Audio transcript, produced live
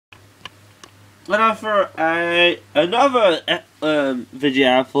And for another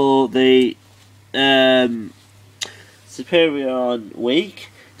video for the Superior week.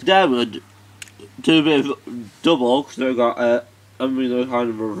 Today we're going to do a bit of double because we've got kind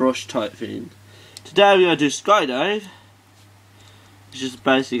of a rush type thing. Today we're going to do skydive. It's just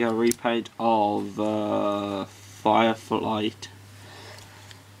basically a repaint of Fireflight.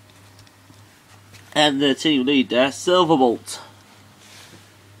 And the team lead there, Silverbolt.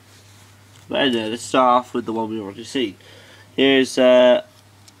 But anyway, let's start off with the one we've already seen. Here's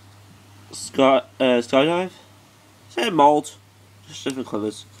skydive. Same mould, just different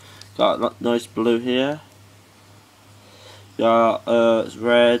colours. Got nice blue here. Got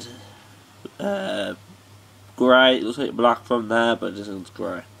red, grey. It looks like black from there, but it doesn't look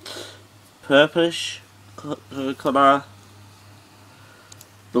grey. Purplish colour.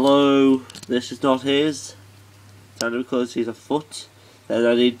 Blue. This is not his. Only because he's a foot. Then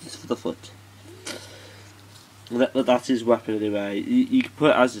I need this for the foot. That's his weapon anyway. You can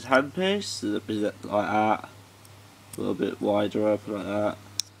put it as his handpiece, like that. A little bit wider open like that.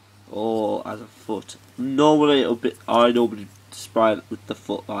 Or as a foot. Normally I normally spray it with the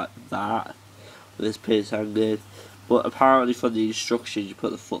foot like that. With this piece hanging. But apparently from the instructions you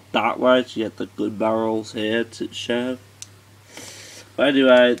put the foot that way to get the gun barrels here to show. But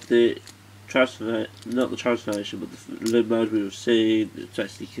anyway, not the transformation, but the limb mode we've seen, it's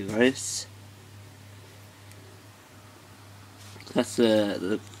basically nice. That's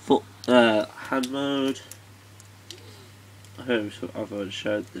the foot hand mode. I hope I've already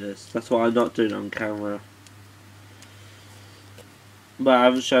showed this. That's why I'm not doing it on camera. But I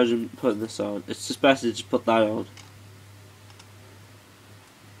haven't showed you putting this on. It's just best to just put that on.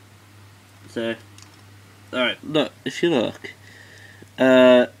 So, alright, look, if you look,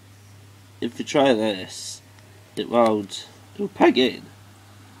 if you try this, it'll peg in.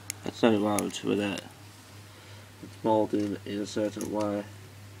 That's no won't with it. It's moulding in a certain way.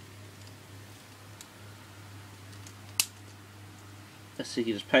 Let's see,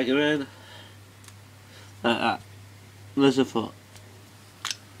 you just peg it in. Like that. There's a foot.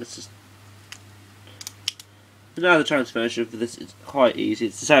 Let's just. Now the transformation for this is quite easy.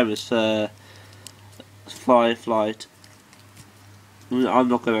 It's the same as for Fireflight. I'm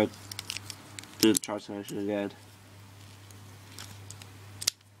not going to do the transformation again.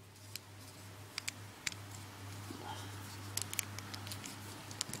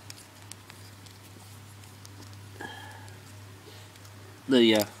 There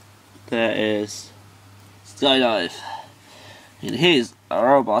you go. There is skydive. And here's a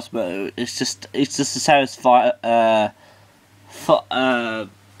robot mode. It's just the same as Fireflight.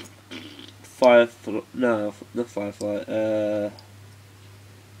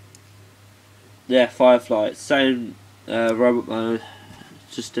 Yeah, Fireflight. Same robot mode.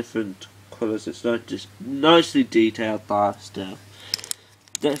 Just different colours. It's not just nicely detailed there still.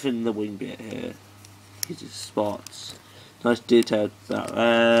 Different in the wing bit here. These spots. Nice detailed that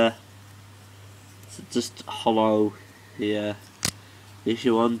there. So just hollow here. If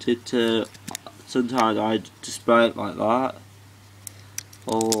you wanted to, sometimes I'd display it like that,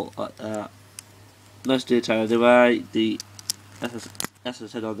 or like that. Nice detail anyway. As I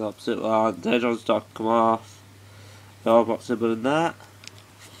said on the opposite one, the hedgehog start come off. The robot symbol in that.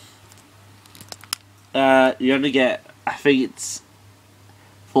 You only get, I think it's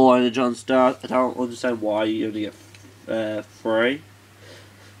 4 energon stars. I don't understand why you only get 3. I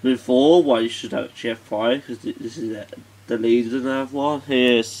mean 4, why you should actually have 5, because this is it. The lead doesn't have one.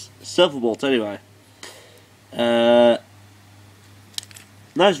 Here's Silverbolt anyway.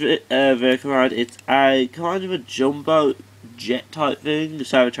 Nice vehicle ride. It's a kind of a jumbo jet type thing. The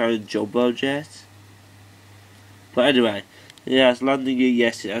Cybertron jumbo jet. But anyway, yes, landing gear.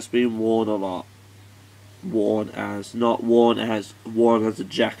 Yes, it has been worn a lot. Not worn as a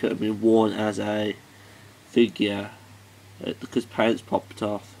jacket. I mean worn as a figure because paint's popped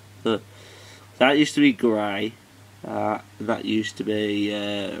off. That used to be grey. That used to be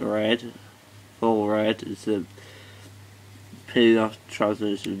red, full red. It's a peeling off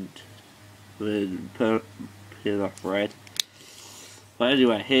translucent with peeling off red. But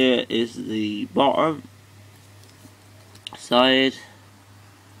anyway, here is the bottom, side,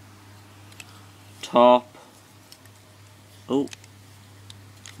 top. Oh,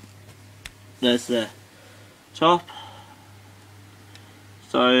 there's the top,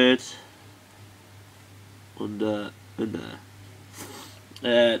 side. Under in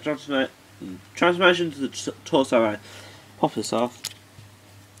there. Transformation to the torso. Right. Pop this off.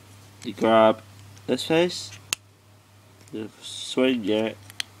 You grab this face. You swing it.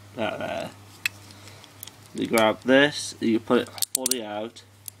 That there. You grab this. You put it fully out.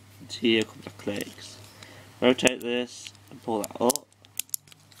 until you hear a couple of clicks. Rotate this and pull that up.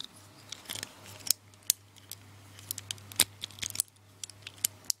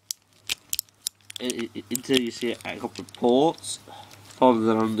 Until you see a couple of ports. Follow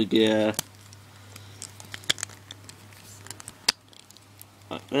them on the gear.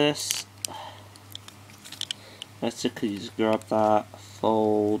 Like this. Basically, just grab that,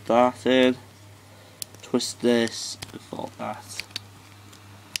 fold that in, twist this, and fold that.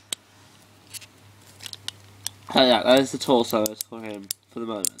 Oh yeah, that is the torso for him for the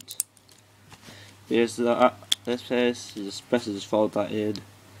moment. Here's this piece. You just basically just fold that in.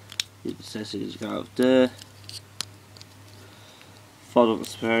 You can essentially just go out there, fold up the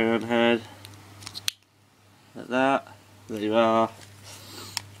superior head, like that. There you are.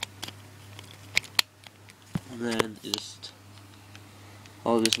 And then you just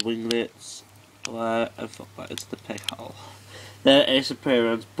hold his winglets away and flip that into the peg hole. There is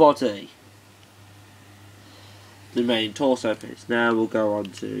Superior's body, the main torso piece. Now we'll go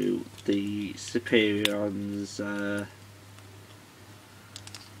on to the Superior's go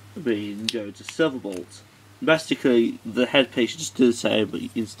to Silverbolt. Basically, the headpiece you just do the same, but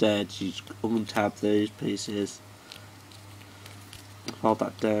instead you just untab these pieces, hold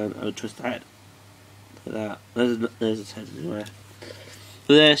that down, and twist the head. Like that. There's his head anyway.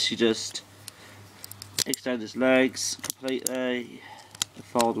 For this, you just extend his legs completely, and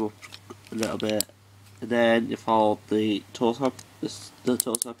fold them up a little bit, and then you fold the torso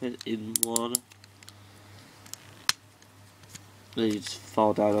bit in one. Then you just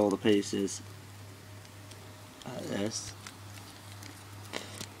fold down all the pieces like this.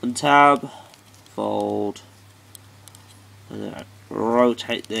 Untab, fold, and then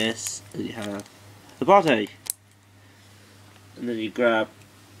rotate this, and you have the body. And then you grab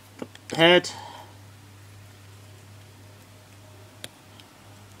the head,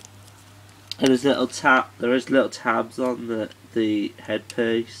 and there is little tabs on the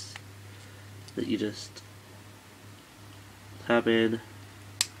headpiece that you just tab in.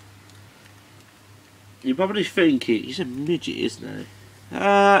 You're probably thinking, he's a midget, isn't he?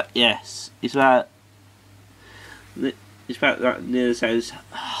 Yes. He's about near the same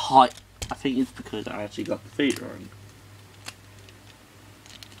height. I think it's because I actually got the feet wrong.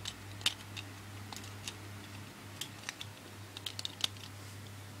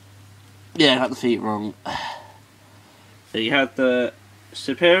 Yeah, I got the feet wrong. So you had the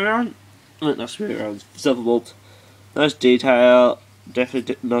Superior, not Superior, Silverbolt. Nice detail,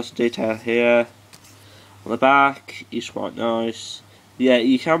 definitely nice detail here. On the back, it's quite nice. Yeah,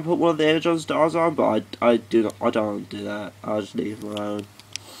 you can put one of the Energon stars on, but I don't do that. I'll just leave them alone.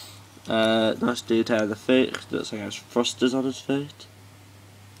 Nice detail on the feet, because it looks like he has thrusters on his feet.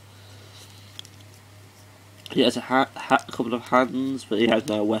 He has a couple of hands, but he has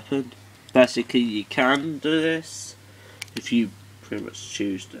no weapon. Basically, you can do this if you pretty much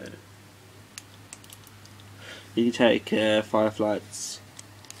choose to. You can take Fireflight's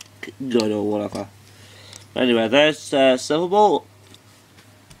gun or whatever. Anyway, there's Silverbolt.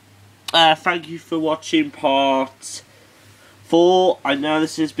 Thank you for watching part 4. I know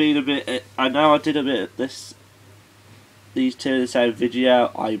this has been a bit. I know I did a bit of these two in the same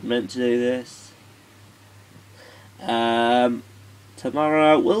video. I meant to do this.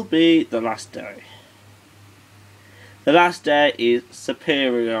 Tomorrow will be the last day. The last day is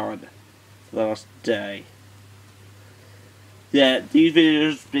Superior for the last day. Yeah, these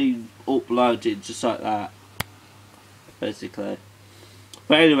videos have been uploaded just like that, basically.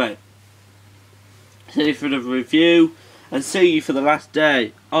 But anyway, see you for another review, and see you for the last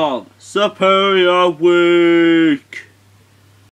day of Superior Week.